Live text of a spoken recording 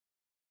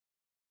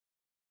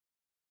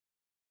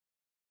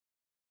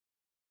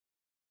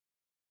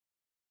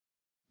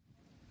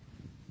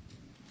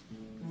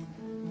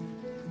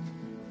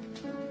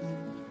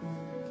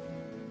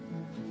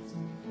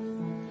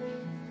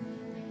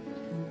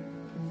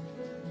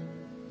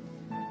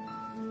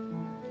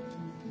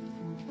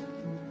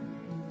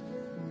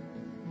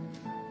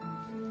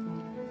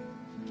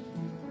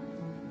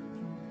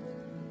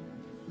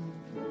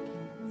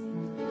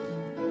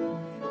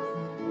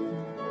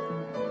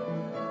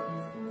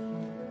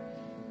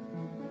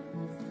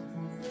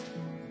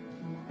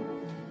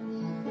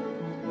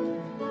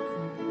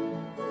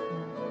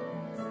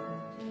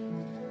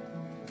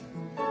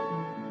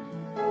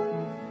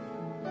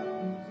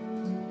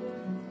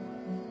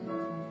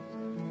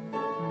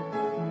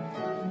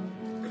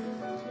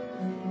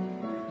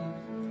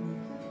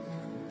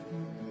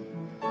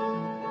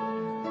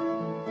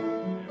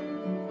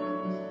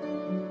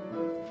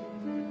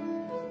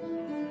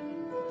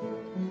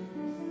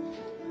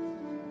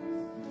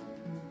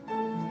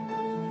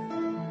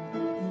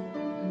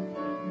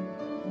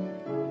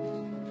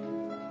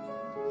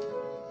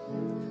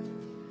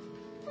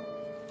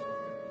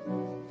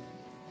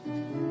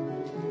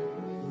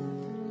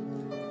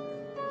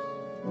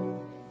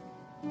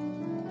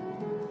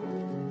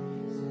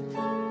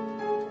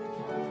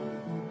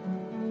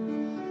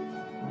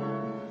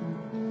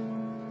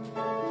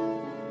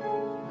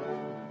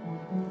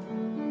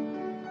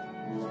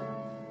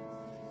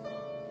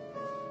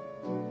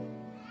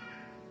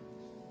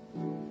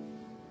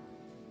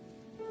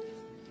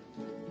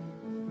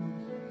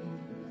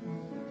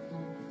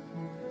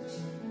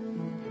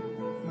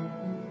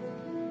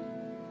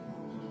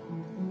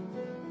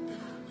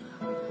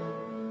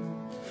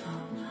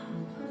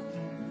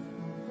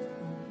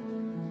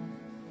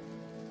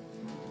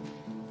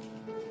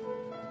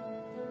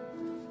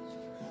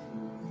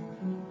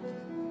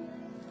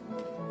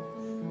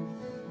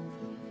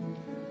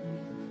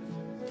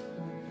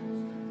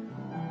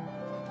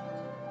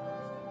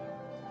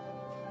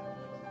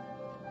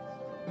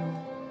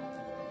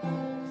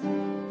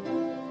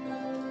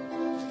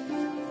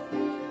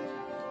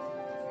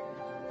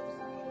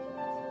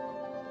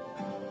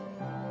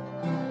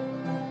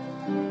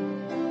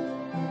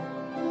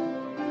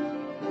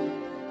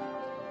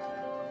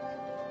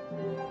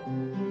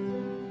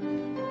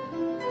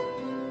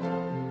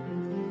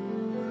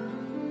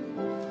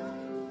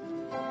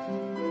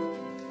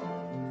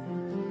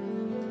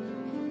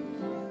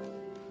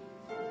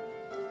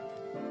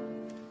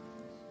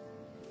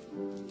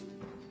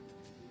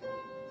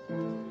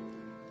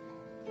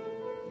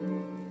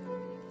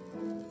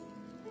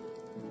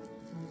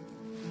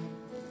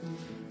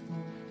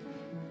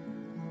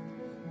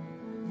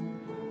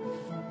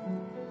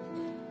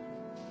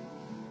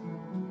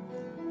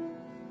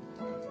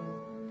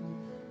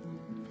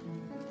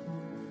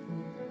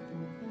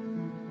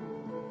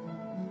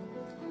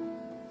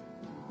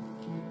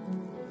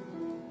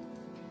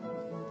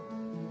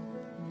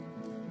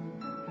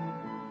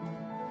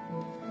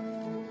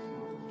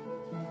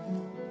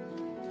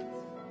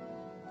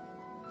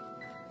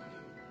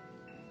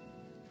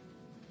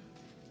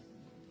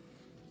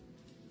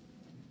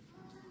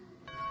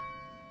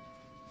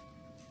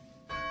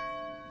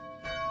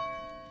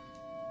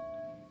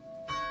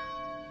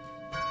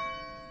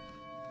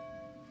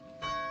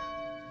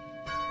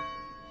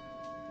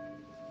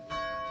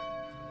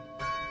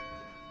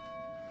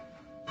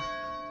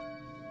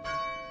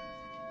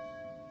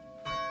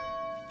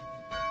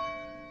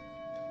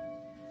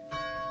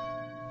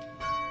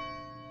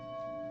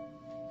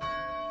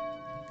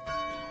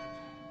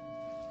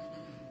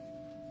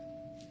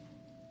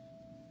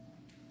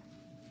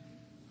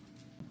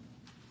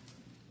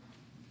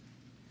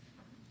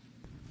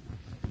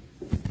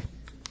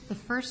The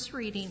first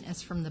reading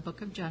is from the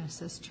book of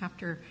Genesis,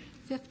 chapter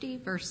 50,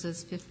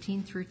 verses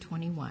 15 through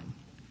 21.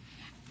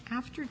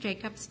 After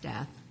Jacob's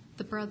death,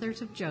 the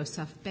brothers of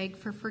Joseph begged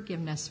for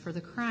forgiveness for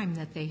the crime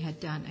that they had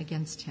done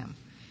against him.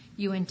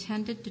 "You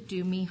intended to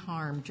do me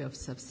harm,"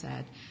 Joseph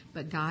said,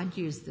 "but God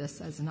used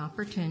this as an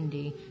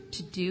opportunity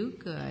to do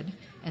good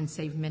and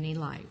save many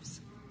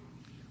lives."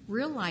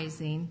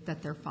 Realizing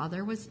that their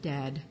father was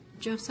dead,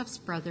 Joseph's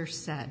brothers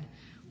said,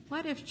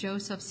 "What if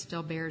Joseph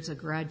still bears a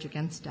grudge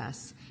against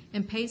us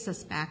and pays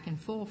us back in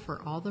full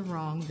for all the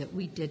wrong that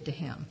we did to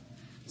him?"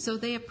 So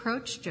they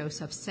approached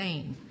Joseph,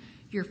 saying,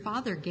 "Your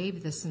father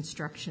gave this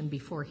instruction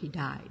before he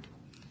died.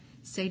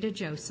 Say to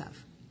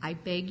Joseph, 'I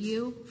beg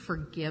you,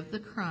 forgive the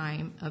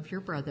crime of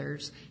your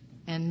brothers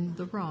and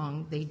the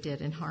wrong they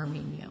did in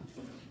harming you.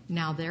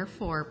 Now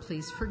therefore,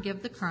 please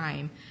forgive the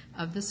crime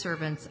of the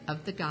servants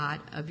of the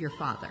God of your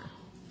father.'"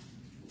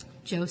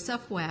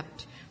 Joseph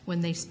wept when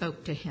they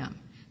spoke to him.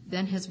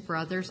 Then his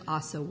brothers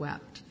also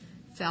wept,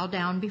 fell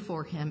down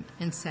before him,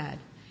 and said,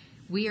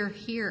 "We are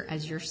here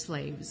as your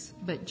slaves."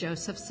 But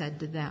Joseph said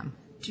to them,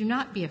 "Do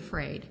not be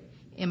afraid.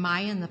 Am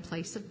I in the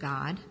place of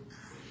God?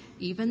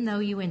 Even though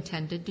you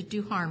intended to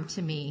do harm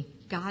to me,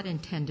 God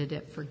intended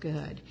it for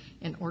good,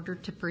 in order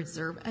to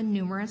preserve a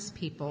numerous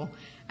people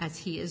as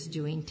he is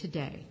doing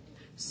today.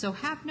 So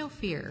have no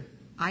fear.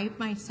 I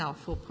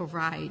myself will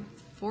provide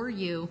for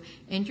you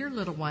and your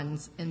little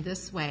ones." In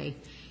this way,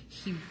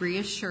 he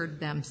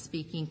reassured them,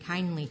 speaking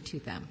kindly to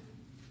them.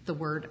 The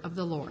word of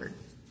the Lord.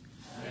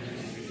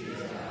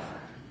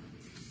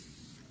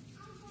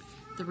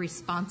 The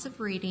responsive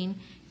reading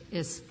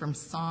is from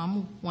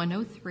Psalm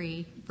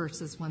 103,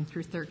 verses 1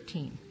 through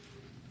 13.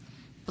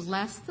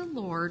 Bless the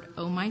Lord,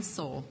 O my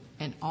soul,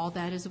 and all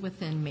that is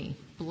within me.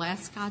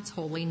 Bless God's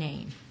holy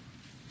name.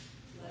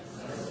 Bless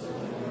the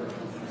Lord,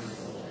 O my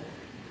soul,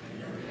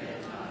 and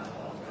forget not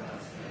all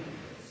God's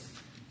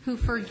benefits. Who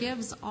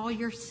forgives all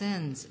your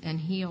sins and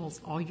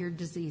heals all your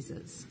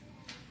diseases.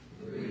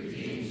 Who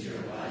redeems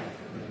your life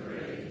from the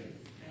grave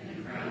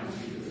and crowns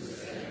you with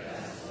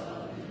steadfast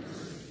love and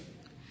mercy.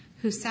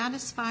 Who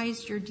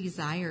satisfies your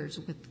desires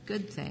with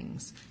good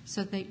things,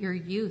 so that your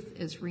youth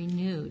is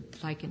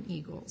renewed like an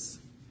eagle's.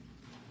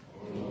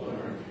 O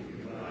Lord,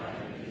 you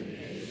provide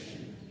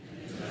vindication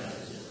and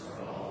justice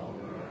for all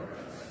who are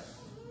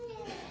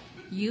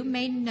oppressed. You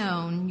made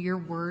known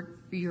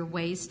your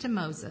ways to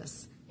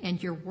Moses,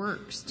 and your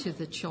works to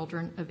the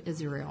children of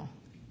Israel.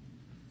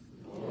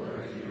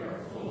 Lord, you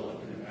are full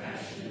of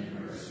compassion and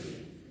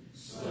mercy,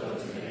 slow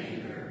to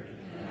anger,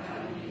 and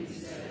abounding in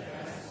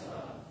steadfast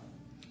love.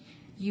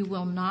 You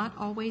will not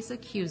always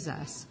accuse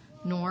us,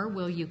 nor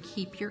will you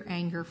keep your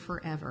anger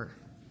forever.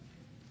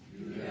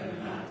 You have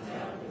not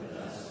dealt with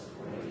us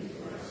according to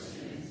our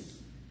sins,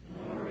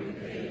 nor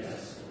repaid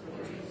us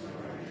according to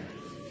our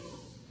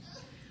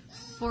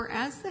iniquities. For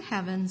as the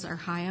heavens are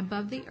high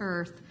above the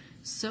earth,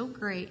 so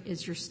great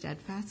is your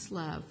steadfast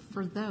love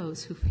for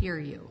those who fear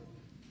you.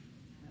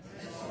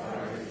 As far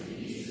as the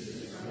east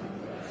is from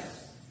the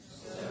west,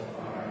 so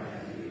far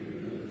have you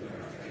removed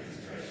our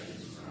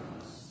transgressions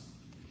from us.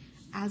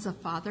 As a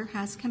father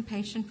has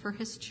compassion for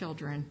his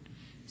children,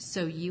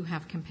 so you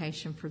have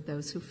compassion for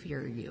those who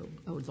fear you,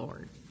 O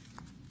Lord.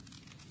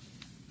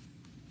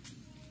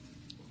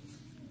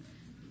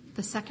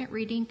 The second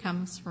reading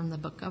comes from the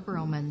book of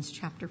Romans,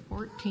 chapter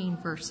 14,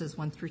 verses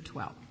 1 through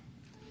 12.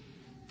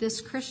 This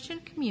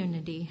Christian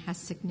community has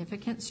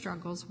significant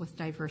struggles with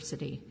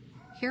diversity.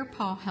 Here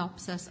Paul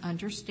helps us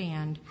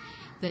understand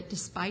that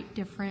despite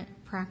different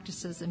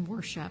practices in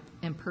worship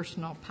and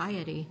personal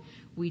piety,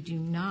 we do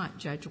not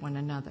judge one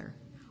another.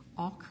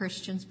 All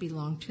Christians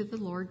belong to the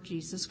Lord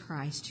Jesus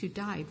Christ, who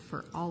died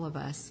for all of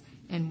us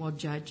and will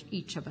judge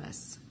each of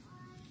us.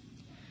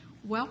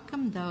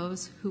 Welcome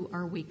those who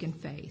are weak in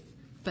faith,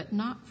 but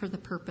not for the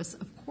purpose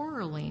of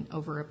quarreling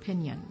over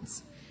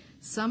opinions.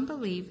 Some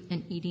believe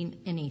in eating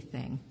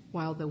anything,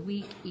 while the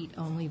weak eat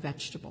only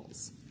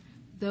vegetables.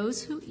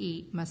 Those who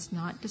eat must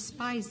not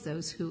despise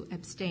those who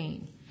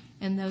abstain,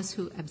 and those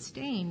who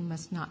abstain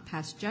must not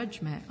pass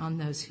judgment on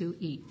those who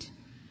eat,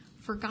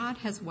 for God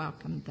has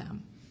welcomed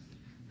them.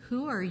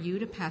 Who are you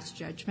to pass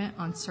judgment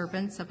on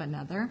servants of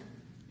another?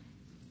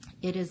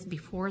 It is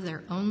before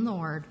their own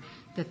Lord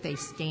that they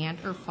stand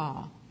or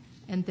fall,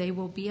 and they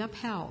will be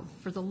upheld,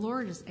 for the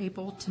Lord is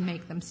able to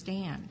make them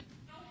stand.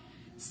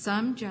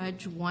 Some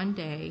judge one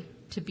day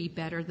to be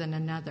better than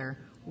another,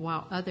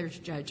 while others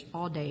judge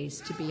all days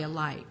to be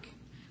alike.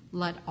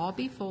 Let all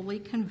be fully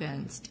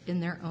convinced in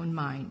their own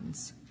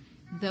minds.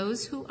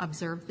 Those who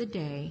observe the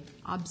day,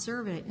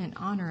 observe it in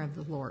honor of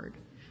the Lord.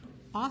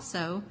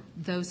 Also,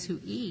 those who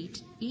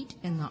eat, eat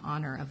in the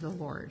honor of the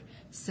Lord,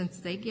 since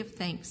they give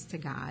thanks to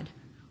God,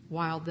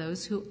 while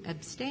those who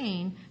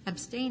abstain,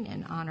 abstain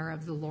in honor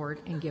of the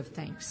Lord and give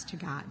thanks to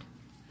God.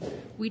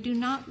 We do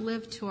not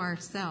live to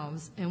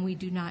ourselves, and we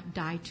do not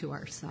die to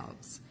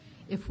ourselves.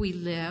 If we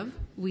live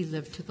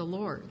to the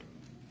Lord.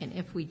 And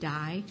if we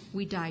die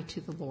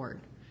to the Lord.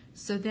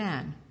 So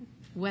then,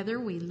 whether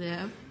we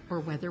live or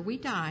whether we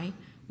die,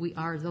 we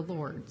are the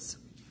Lord's.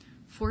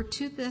 For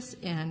to this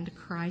end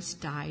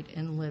Christ died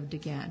and lived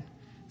again,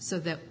 so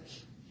that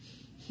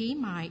he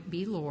might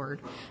be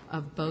Lord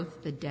of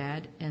both the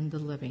dead and the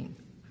living.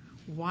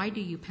 Why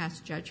do you pass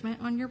judgment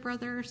on your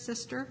brother or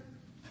sister?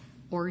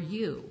 Or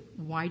you,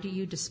 why do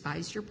you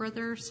despise your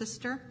brother or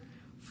sister?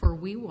 For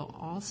we will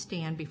all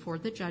stand before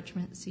the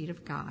judgment seat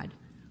of God.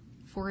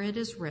 For it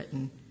is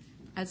written,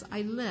 as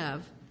I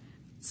live,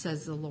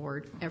 says the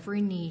Lord,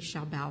 every knee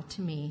shall bow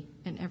to me,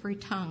 and every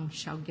tongue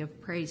shall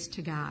give praise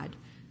to God.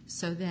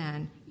 So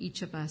then,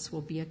 each of us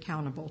will be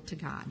accountable to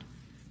God.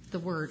 The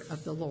word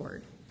of the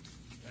Lord.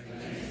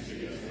 Thanks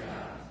be to God.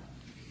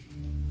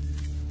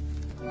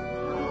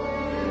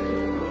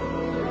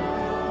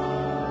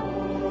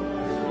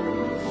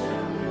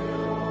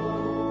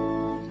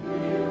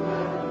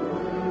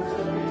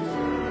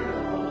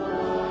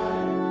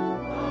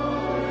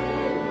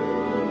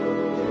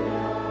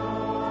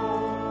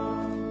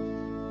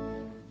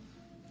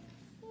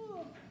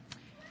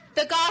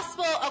 The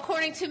Gospel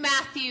according to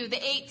Matthew, the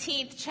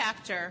 18th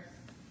chapter.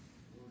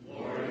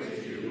 Glory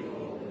to you, O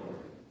Lord.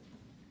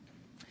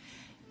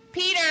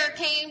 Peter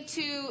came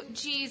to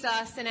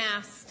Jesus and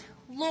asked,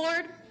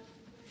 Lord,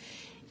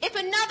 if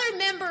another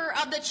member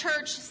of the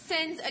church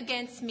sins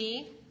against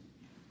me,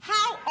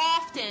 how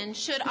often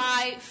should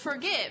I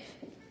forgive?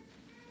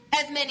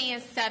 As many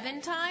as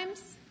 7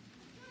 times?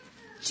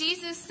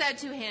 Jesus said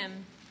to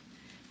him,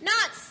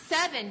 not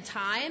 7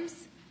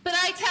 times, but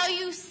I tell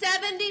you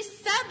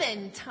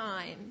 77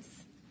 times.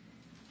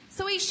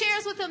 So he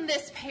shares with them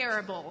this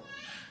parable.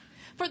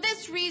 For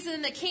this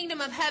reason, the kingdom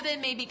of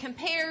heaven may be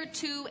compared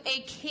to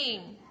a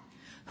king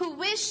who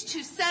wished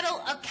to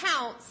settle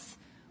accounts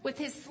with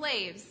his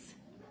slaves.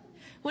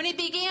 When he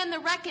began the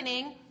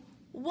reckoning,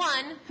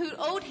 one who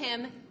owed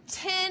him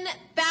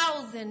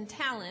 10,000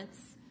 talents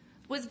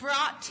was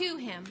brought to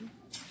him,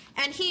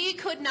 and he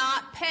could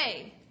not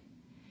pay.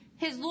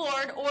 His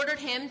Lord ordered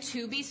him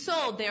to be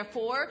sold,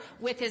 therefore,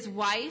 with his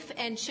wife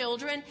and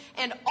children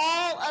and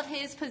all of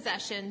his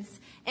possessions,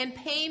 and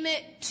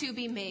payment to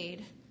be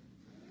made.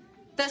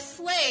 The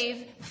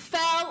slave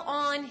fell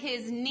on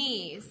his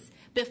knees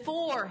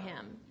before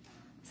him,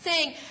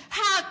 saying,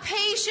 have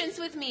patience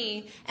with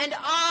me, and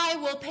I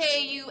will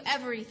pay you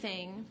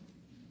everything.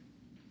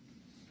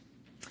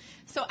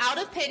 So out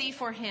of pity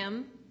for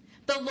him,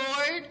 the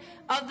Lord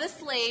of the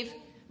slave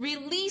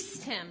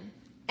released him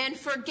and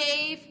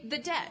forgave the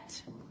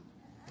debt.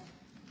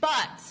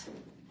 But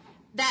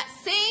that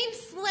same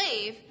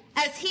slave,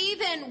 as he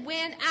then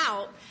went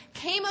out,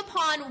 came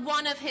upon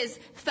one of his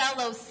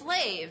fellow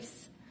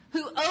slaves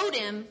who owed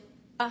him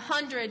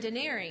 100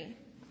 denarii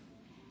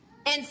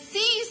and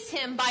seized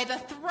him by the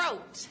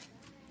throat.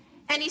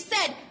 And he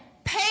said,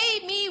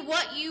 pay me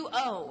what you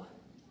owe.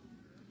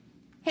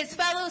 His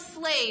fellow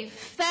slave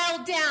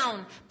fell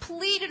down,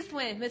 pleaded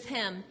with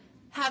him,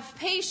 have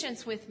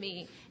patience with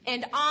me,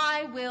 and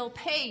I will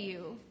pay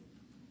you.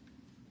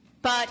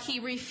 But he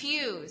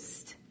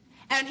refused,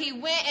 and he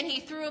went and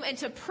he threw him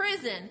into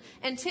prison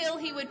until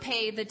he would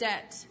pay the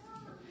debt.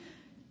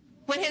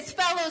 When his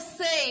fellow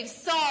slaves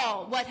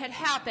saw what had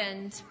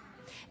happened,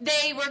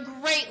 they were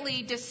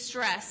greatly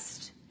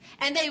distressed,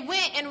 and they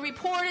went and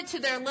reported to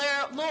their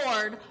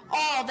Lord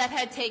all that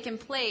had taken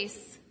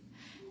place.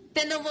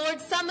 Then the Lord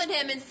summoned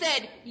him and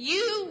said,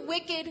 you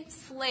wicked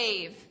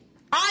slave,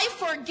 I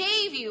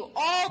forgave you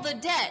all the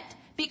debt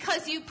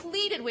because you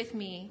pleaded with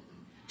me.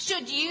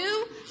 Should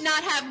you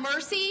not have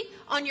mercy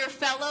on your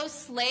fellow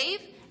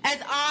slave as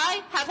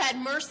I have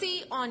had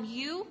mercy on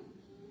you?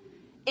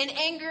 In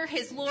anger,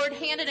 his Lord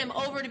handed him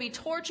over to be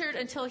tortured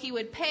until he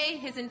would pay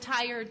his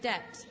entire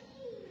debt.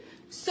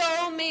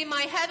 So may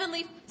my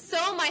heavenly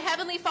so my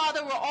heavenly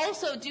Father will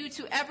also do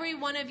to every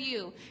one of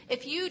you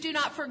if you do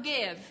not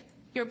forgive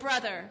your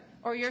brother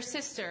or your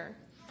sister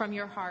from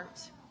your heart.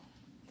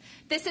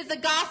 This is the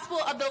gospel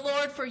of the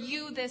Lord for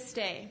you this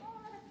day.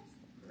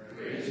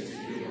 Praise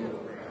to you, O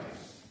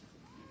Christ.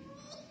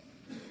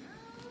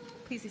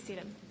 Please be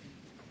seated.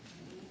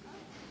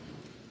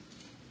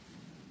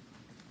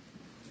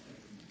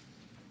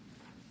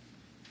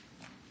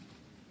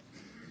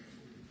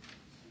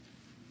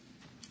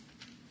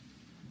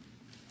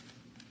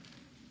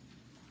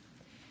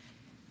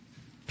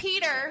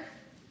 Peter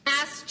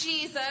asked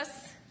Jesus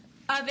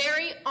a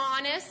very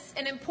honest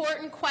and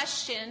important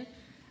question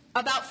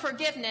about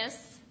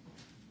forgiveness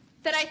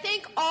that I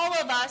think all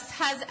of us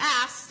has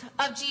asked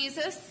of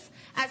Jesus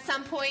at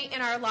some point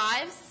in our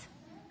lives.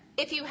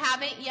 If you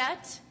haven't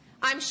yet,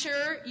 I'm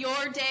sure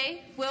your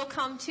day will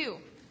come too.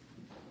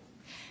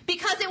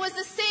 Because it was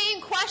the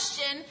same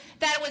question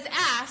that was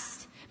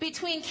asked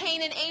between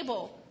Cain and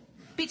Abel,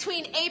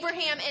 between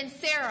Abraham and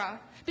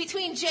Sarah,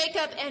 between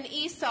Jacob and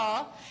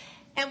Esau.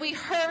 And we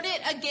heard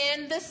it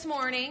again this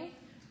morning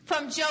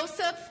from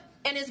Joseph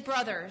and his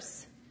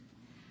brothers.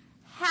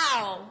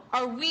 How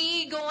are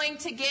we going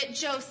to get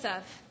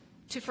Joseph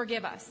to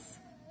forgive us?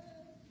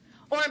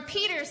 Or in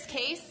Peter's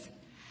case,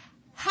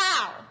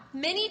 how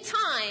many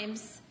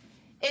times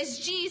is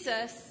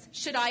Jesus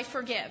should I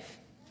forgive?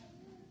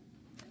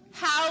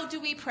 How do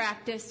we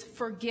practice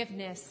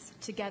forgiveness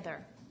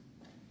together?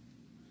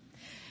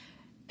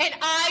 And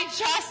I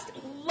just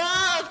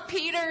love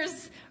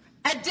Peter's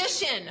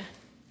addition.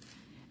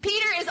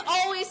 Peter is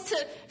always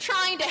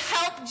trying to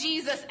help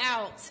Jesus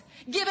out,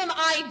 give him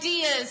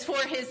ideas for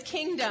his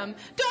kingdom.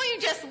 Don't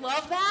you just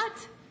love that?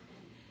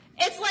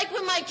 It's like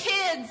when my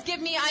kids give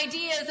me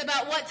ideas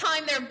about what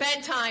time their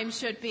bedtime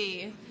should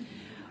be,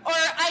 or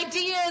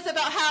ideas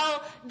about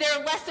how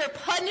their lesser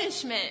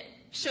punishment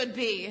should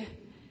be.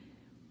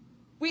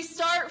 We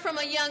start from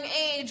a young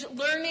age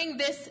learning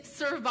this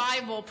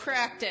survival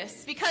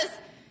practice because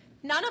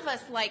none of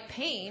us like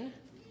pain.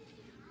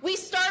 We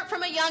start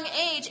from a young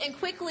age and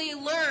quickly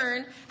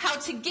learn how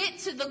to get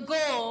to the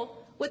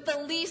goal with the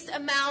least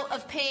amount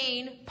of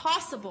pain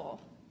possible.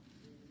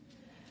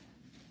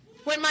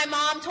 When my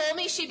mom told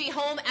me she'd be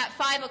home at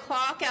 5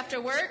 o'clock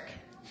after work,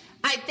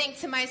 I'd think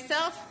to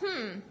myself,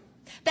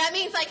 that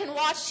means I can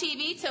watch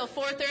TV till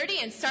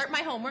 4:30 and start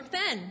my homework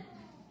then.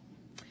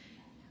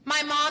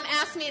 My mom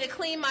asked me to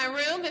clean my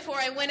room before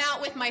I went out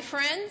with my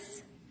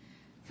friends.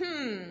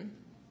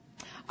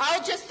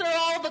 I'll just throw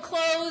all the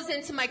clothes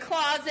into my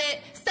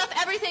closet, stuff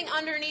everything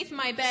underneath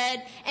my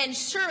bed, and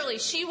surely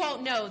she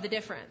won't know the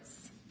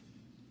difference.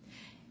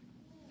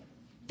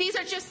 These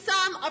are just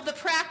some of the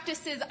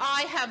practices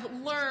I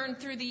have learned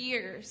through the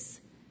years.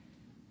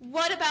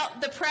 What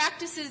about the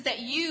practices that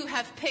you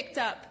have picked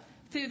up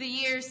through the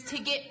years to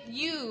get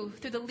you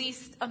through the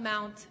least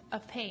amount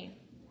of pain?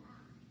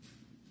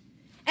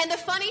 And the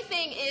funny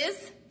thing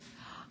is,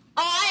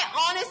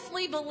 I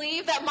honestly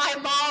believe that my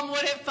mom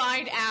wouldn't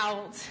find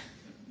out.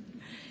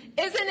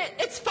 Isn't it?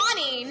 It's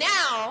funny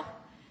now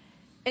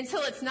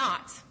until it's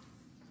not.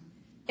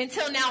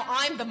 Until now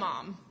I'm the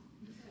mom.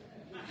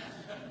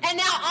 And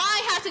now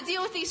I have to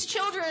deal with these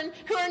children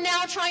who are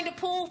now trying to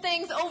pull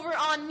things over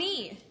on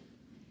me.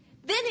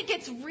 Then it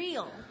gets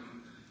real.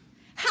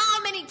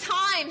 How many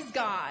times,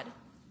 God?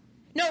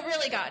 No,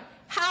 really, God.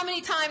 How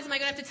many times am I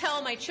going to have to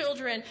tell my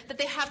children that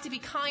they have to be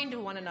kind to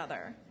one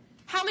another?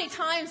 How many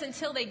times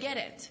until they get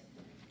it?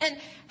 And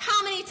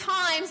how many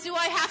times do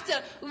I have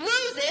to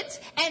lose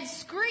it and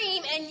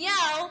scream and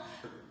yell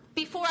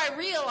before I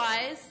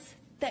realize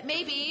that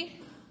maybe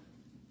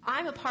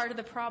I'm a part of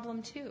the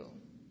problem too?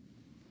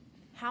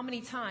 How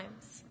many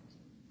times?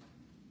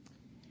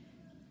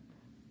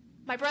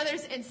 My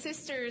brothers and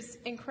sisters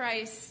in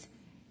Christ,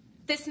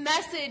 this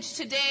message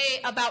today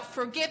about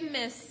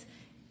forgiveness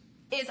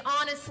is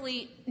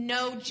honestly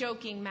no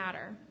joking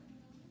matter.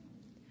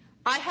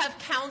 I have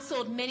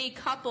counseled many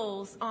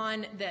couples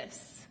on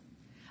this.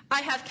 I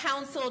have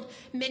counseled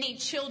many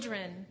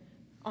children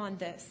on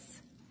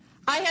this.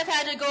 I have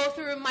had to go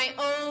through my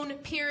own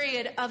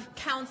period of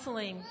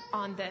counseling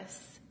on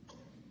this.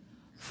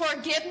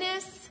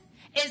 Forgiveness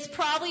is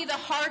probably the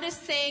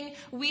hardest thing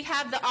we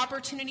have the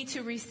opportunity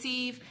to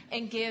receive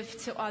and give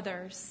to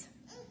others.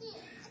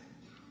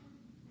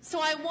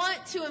 So I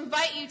want to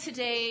invite you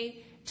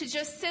today to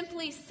just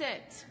simply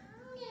sit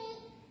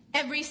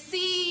and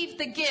receive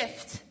the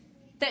gift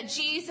that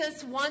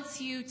Jesus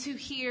wants you to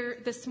hear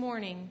this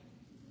morning.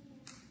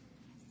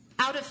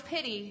 Out of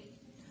pity,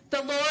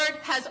 the Lord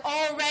has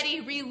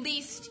already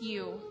released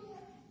you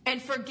and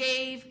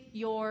forgave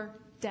your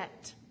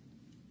debt.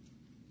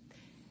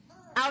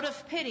 Out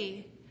of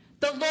pity,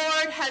 the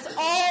Lord has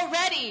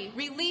already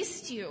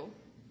released you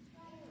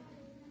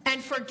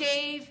and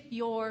forgave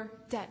your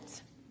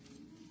debt.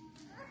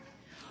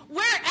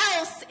 Where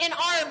else in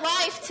our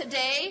life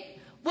today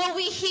will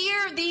we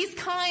hear these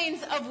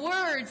kinds of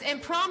words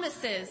and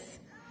promises?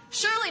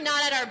 Surely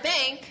not at our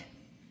bank,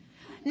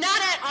 not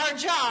at our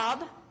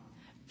job,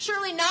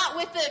 surely not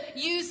with the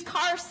used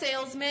car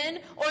salesman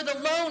or the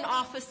loan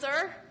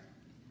officer.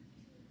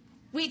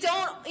 We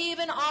don't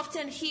even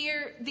often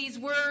hear these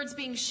words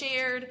being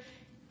shared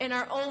in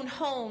our own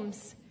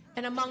homes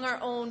and among our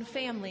own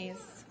families.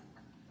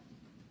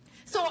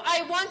 So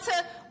I want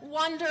to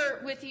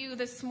wonder with you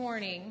this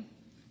morning,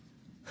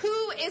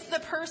 who is the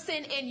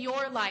person in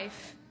your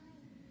life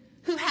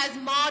who has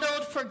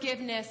modeled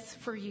forgiveness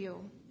for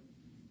you?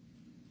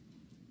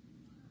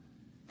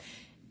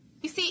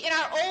 You see, in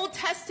our Old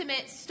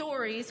Testament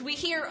stories, we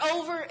hear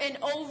over and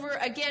over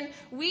again,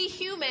 we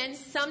humans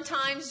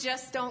sometimes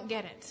just don't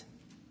get it.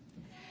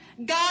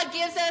 God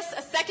gives us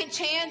a second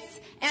chance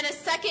and a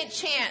second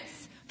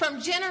chance from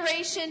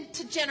generation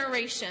to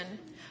generation,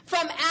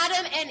 from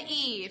Adam and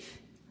Eve,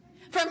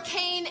 from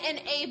Cain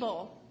and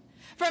Abel,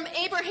 from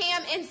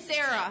Abraham and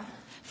Sarah,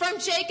 from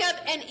Jacob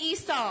and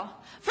Esau,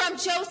 from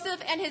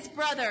Joseph and his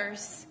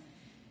brothers,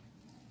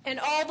 and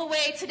all the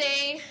way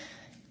today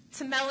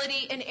to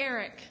Melody and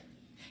Eric,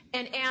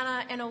 and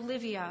Anna and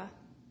Olivia.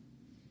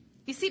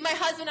 You see, my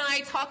husband and I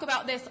talk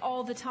about this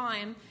all the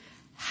time,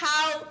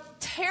 how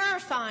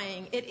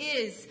terrifying it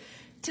is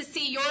to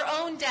see your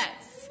own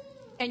debts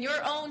and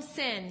your own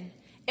sin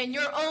and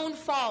your own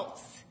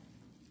faults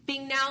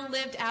being now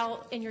lived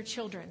out in your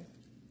children.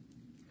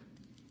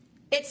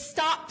 It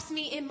stops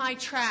me in my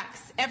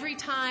tracks every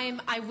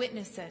time I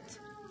witness it.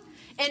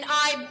 And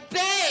I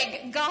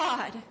beg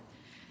God,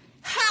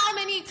 how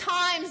many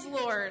times,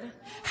 Lord,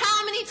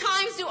 how many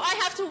times do I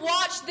have to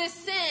watch this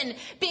sin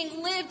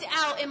being lived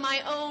out in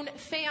my own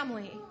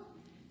family?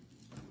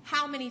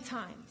 How many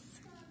times?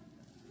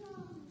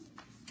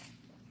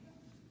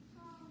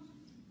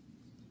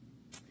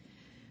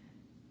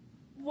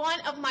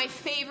 One of my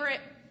favorite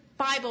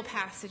Bible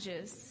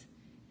passages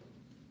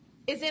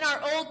is in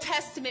our Old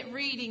Testament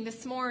reading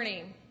this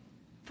morning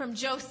from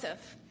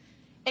Joseph.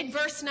 In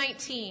verse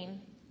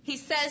 19, he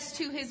says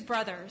to his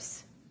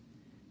brothers,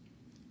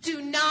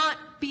 "Do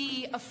not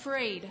be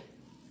afraid.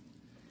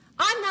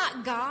 I'm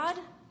not God.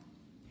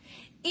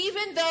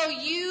 Even though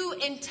you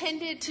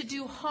intended to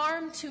do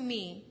harm to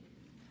me,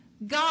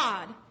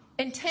 God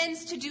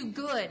intends to do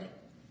good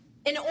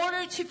in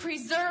order to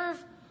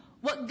preserve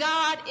what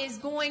God is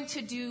going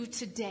to do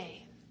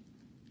today."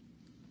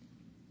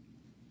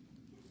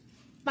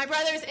 My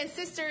brothers and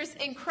sisters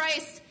in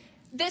Christ,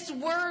 this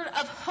word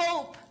of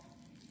hope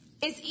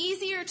is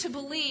easier to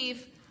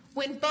believe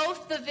when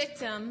both the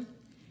victim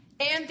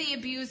and the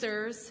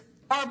abusers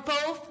are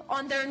both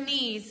on their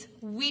knees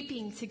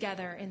weeping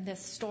together in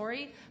this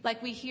story,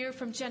 like we hear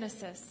from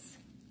Genesis.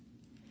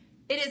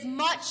 It is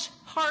much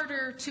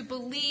harder to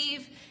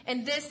believe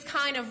in this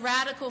kind of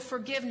radical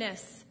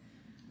forgiveness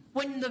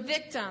when the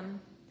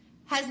victim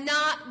has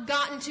not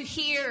gotten to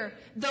hear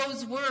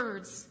those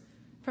words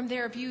from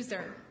their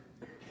abuser.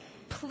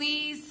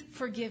 Please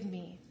forgive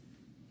me.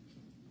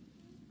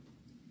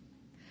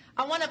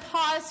 I want to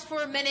pause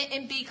for a minute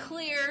and be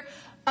clear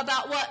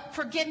about what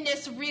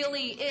forgiveness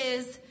really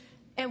is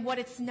and what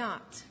it's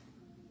not.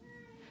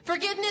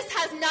 Forgiveness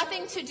has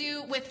nothing to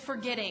do with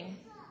forgetting.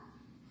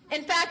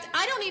 In fact,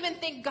 I don't even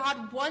think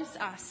God wants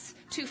us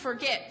to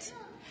forget.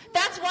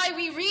 That's why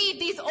we read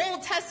these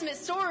Old Testament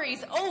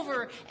stories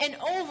over and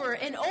over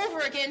and over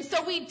again,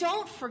 so we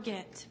don't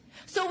forget.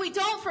 So we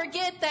don't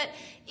forget that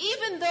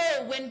even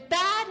though when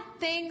bad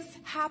things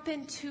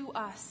happen to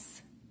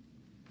us,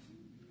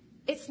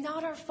 it's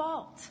not our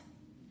fault.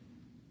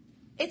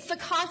 It's the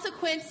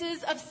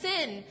consequences of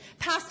sin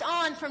passed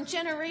on from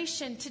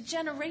generation to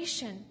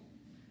generation.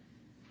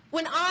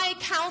 When I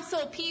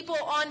counsel people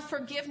on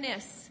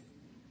forgiveness,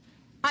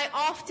 I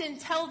often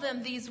tell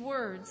them these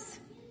words.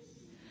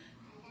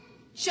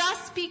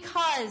 Just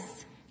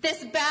because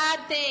this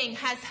bad thing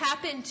has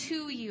happened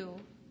to you,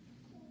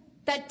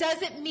 that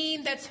doesn't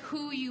mean that's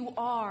who you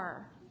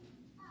are.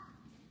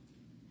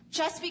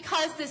 Just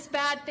because this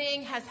bad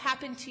thing has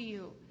happened to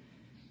you,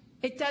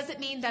 it doesn't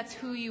mean that's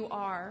who you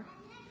are.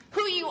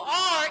 Who you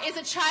are is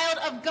a child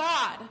of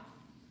God.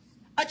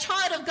 A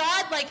child of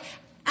God like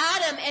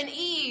Adam and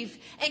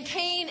Eve and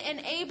Cain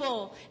and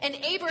Abel and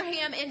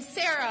Abraham and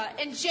Sarah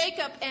and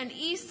Jacob and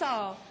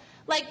Esau.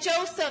 Like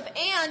Joseph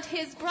and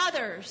his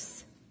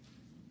brothers.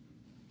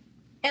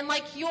 And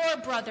like your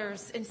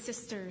brothers and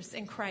sisters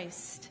in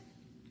Christ.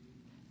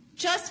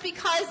 Just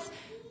because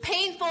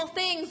painful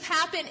things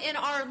happen in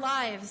our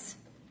lives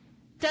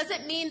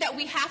doesn't mean that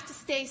we have to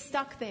stay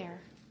stuck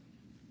there.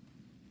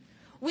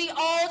 We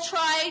all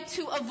try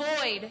to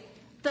avoid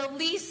the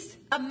least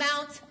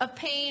amount of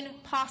pain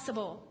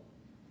possible.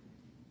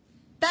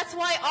 That's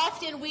why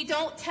often we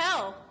don't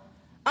tell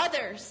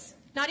others,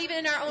 not even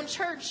in our own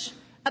church,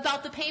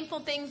 about the painful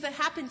things that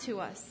happen to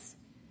us.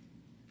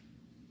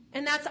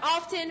 And that's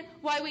often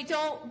why we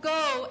don't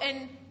go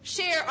and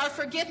share our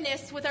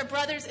forgiveness with our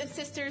brothers and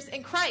sisters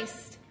in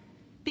Christ.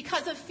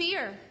 Because of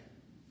fear.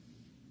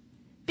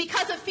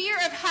 Because of fear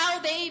of how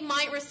they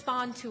might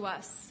respond to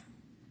us.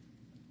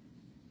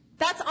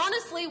 That's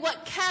honestly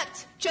what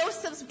kept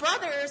Joseph's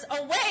brothers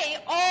away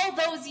all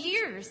those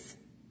years.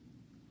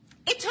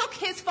 It took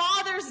his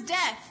father's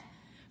death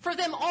for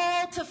them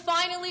all to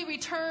finally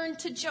return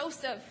to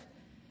Joseph,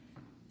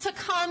 to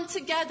come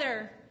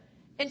together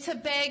and to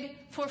beg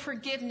for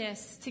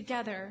forgiveness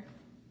together.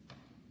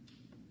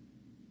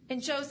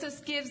 And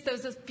Joseph gives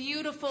those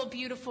beautiful,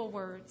 beautiful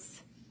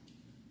words.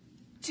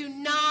 Do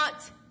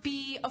not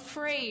be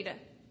afraid.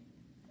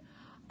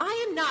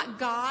 I am not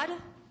God.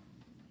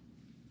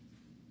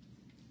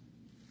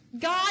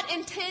 God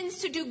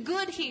intends to do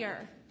good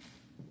here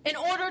in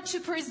order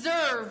to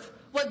preserve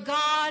what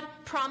God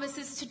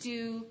promises to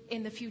do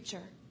in the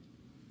future.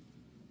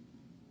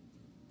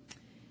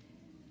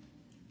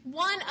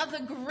 One of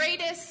the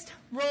greatest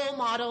role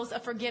models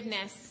of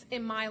forgiveness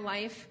in my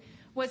life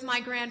was my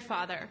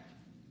grandfather.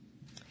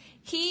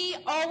 He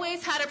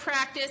always had a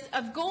practice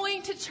of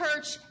going to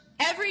church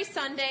every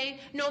Sunday,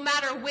 no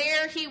matter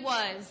where he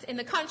was, in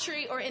the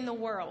country or in the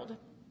world.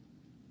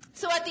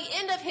 So at the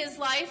end of his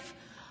life,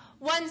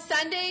 one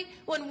Sunday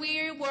when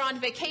we were on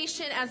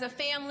vacation as a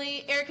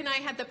family, Eric and I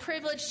had the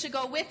privilege to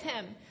go with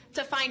him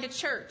to find a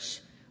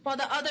church while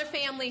the other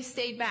family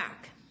stayed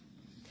back.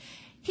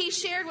 He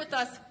shared with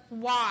us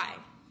why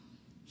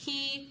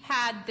he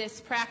had this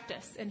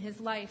practice in his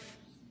life.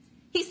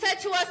 He said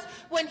to us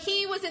when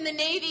he was in the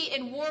Navy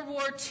in World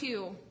War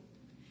II,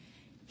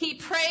 he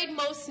prayed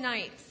most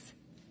nights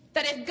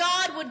that if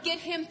God would get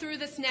him through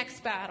this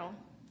next battle,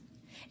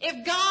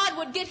 if God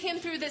would get him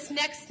through this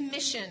next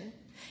mission,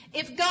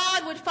 if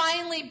God would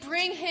finally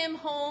bring him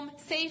home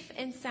safe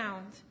and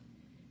sound,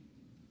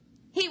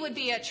 he would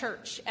be at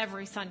church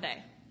every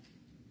Sunday.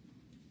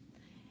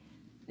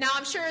 Now,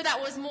 I'm sure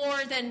that was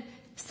more than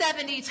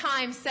 70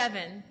 times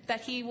 7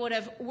 that he would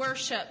have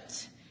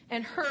worshiped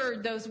and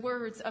heard those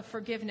words of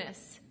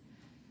forgiveness.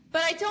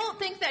 But I don't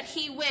think that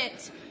he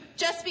went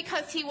just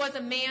because he was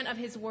a man of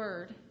his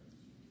word.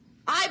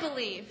 I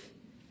believe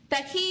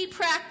that he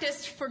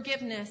practiced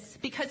forgiveness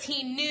because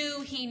he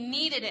knew he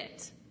needed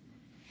it.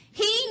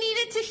 He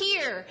needed to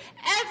hear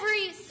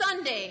every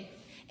Sunday,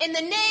 in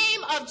the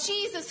name of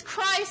Jesus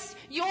Christ,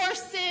 your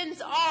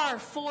sins are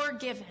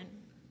forgiven.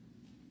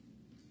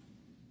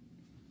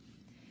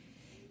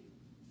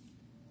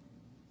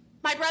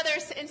 My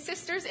brothers and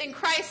sisters in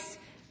Christ,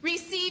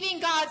 receiving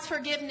God's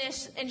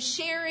forgiveness and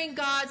sharing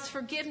God's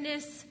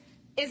forgiveness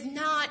is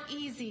not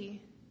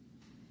easy.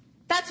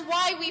 That's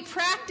why we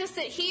practice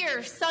it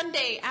here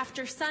Sunday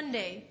after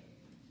Sunday.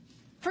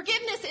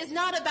 Forgiveness is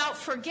not about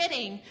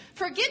forgetting.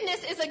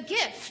 Forgiveness is a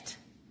gift.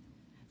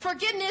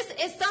 Forgiveness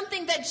is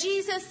something that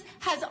Jesus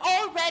has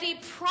already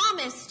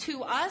promised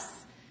to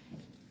us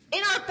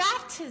in our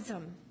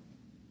baptism.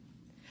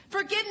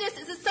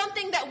 Forgiveness is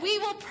something that we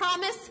will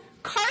promise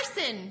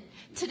Carson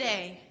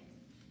today.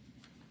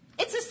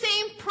 It's the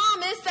same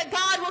promise that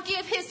God will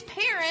give his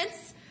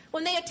parents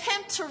when they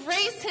attempt to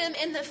raise him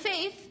in the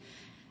faith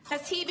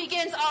as he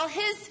begins all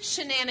his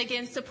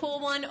shenanigans to pull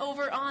one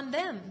over on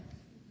them.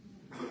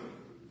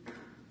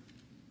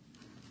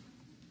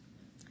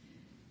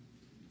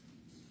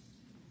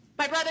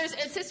 My brothers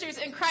and sisters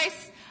in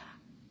Christ,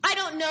 I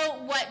don't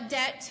know what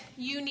debt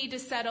you need to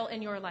settle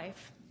in your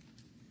life.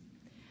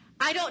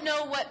 I don't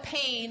know what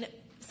pain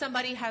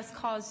somebody has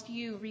caused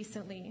you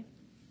recently.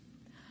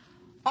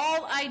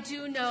 All I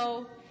do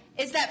know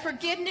is that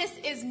forgiveness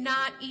is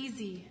not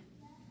easy.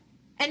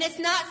 And it's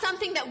not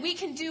something that we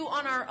can do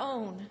on our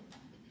own.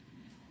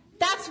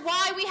 That's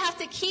why we have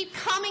to keep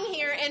coming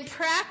here and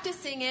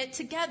practicing it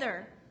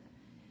together.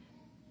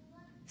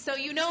 So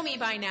you know me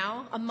by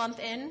now, a month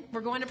in,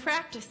 we're going to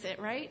practice it,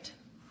 right?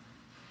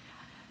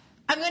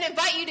 I'm going to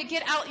invite you to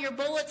get out your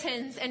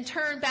bulletins and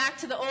turn back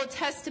to the Old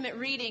Testament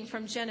reading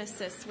from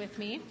Genesis with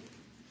me.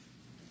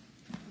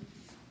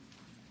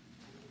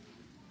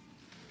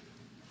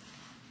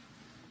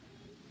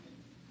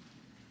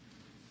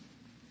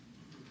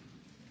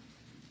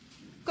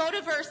 Go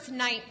to verse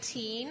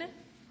 19.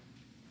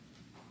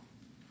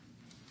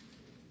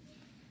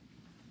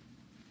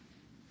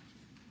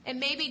 And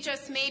maybe,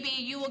 just maybe,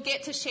 you will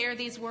get to share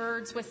these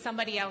words with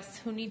somebody else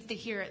who needs to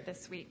hear it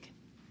this week.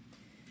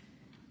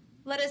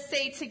 Let us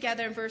say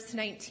together verse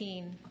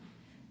 19.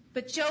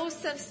 But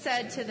Joseph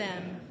said to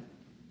them,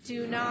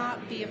 do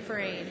not be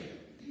afraid.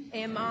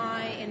 Am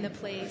I in the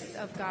place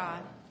of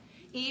God?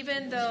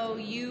 Even though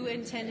you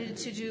intended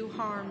to do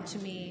harm to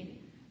me,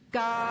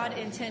 God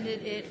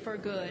intended it for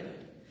good,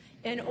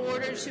 in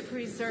order to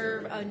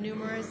preserve a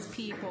numerous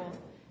people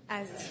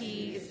as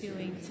he is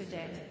doing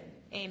today.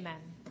 Amen.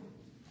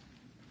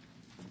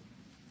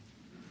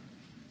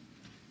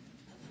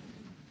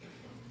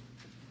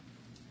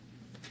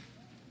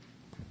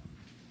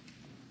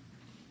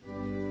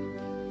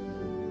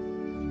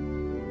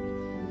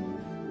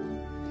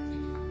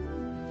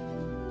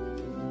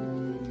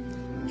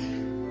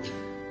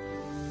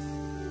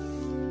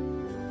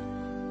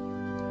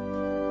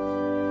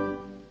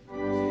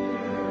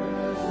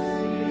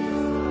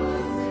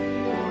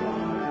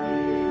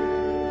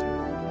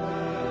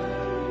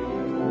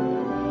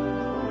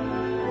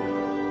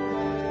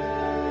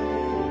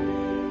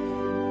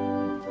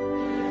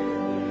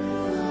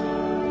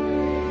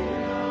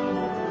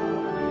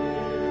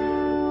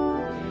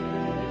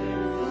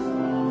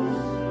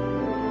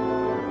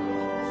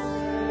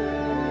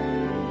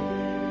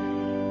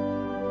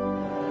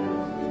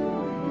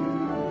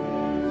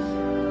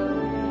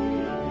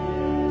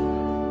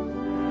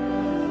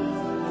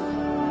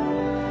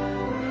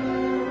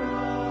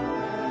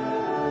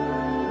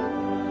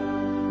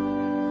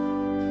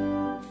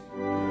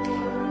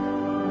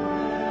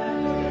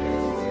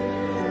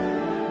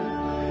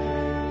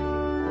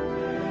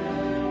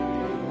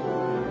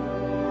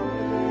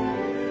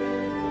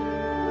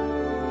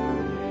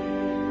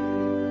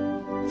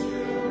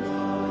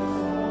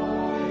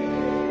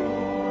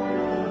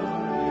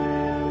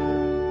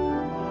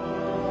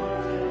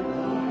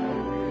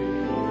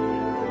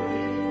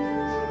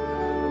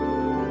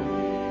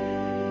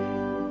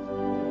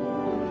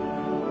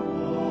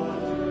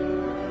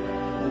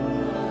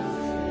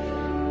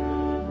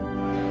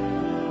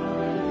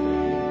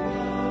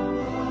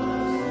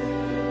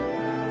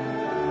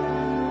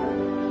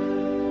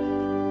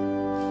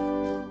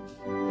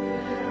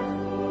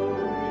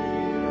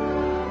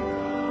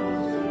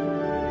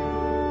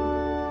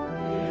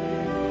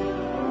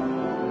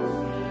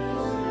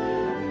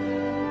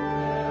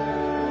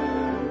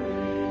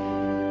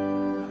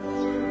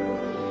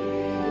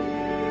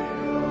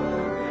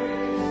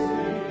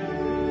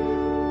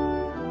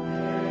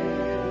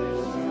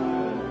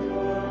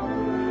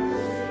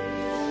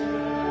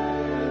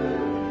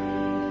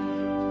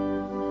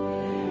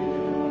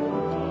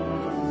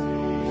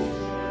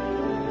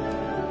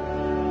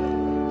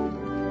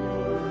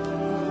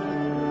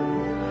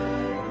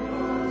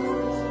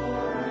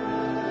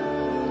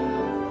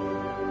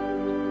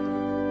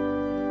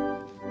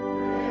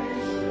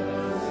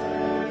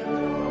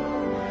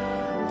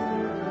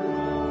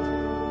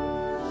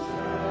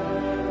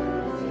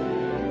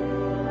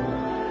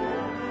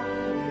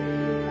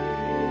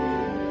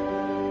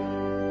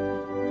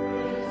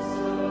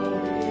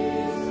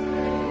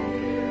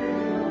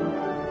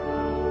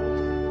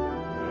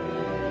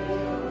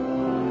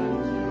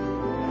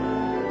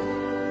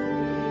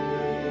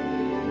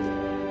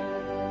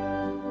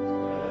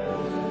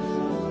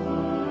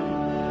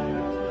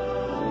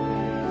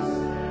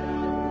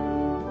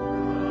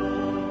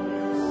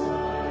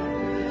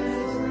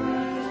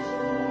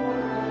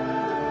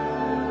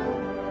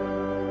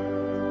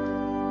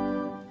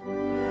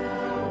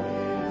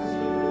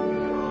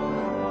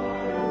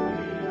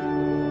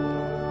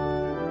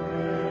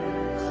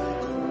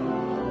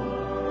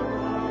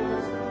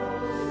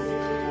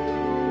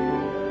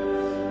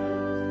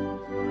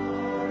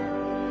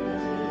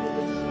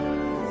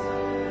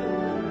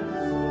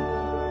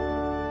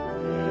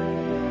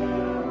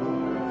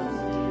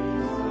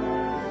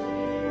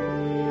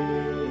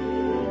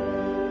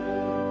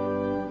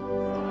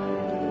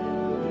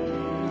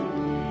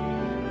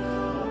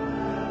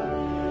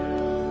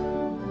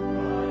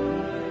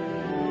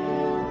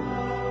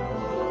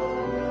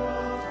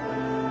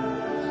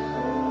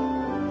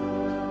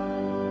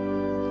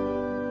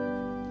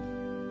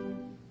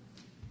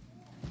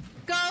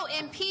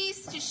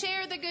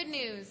 the good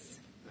news.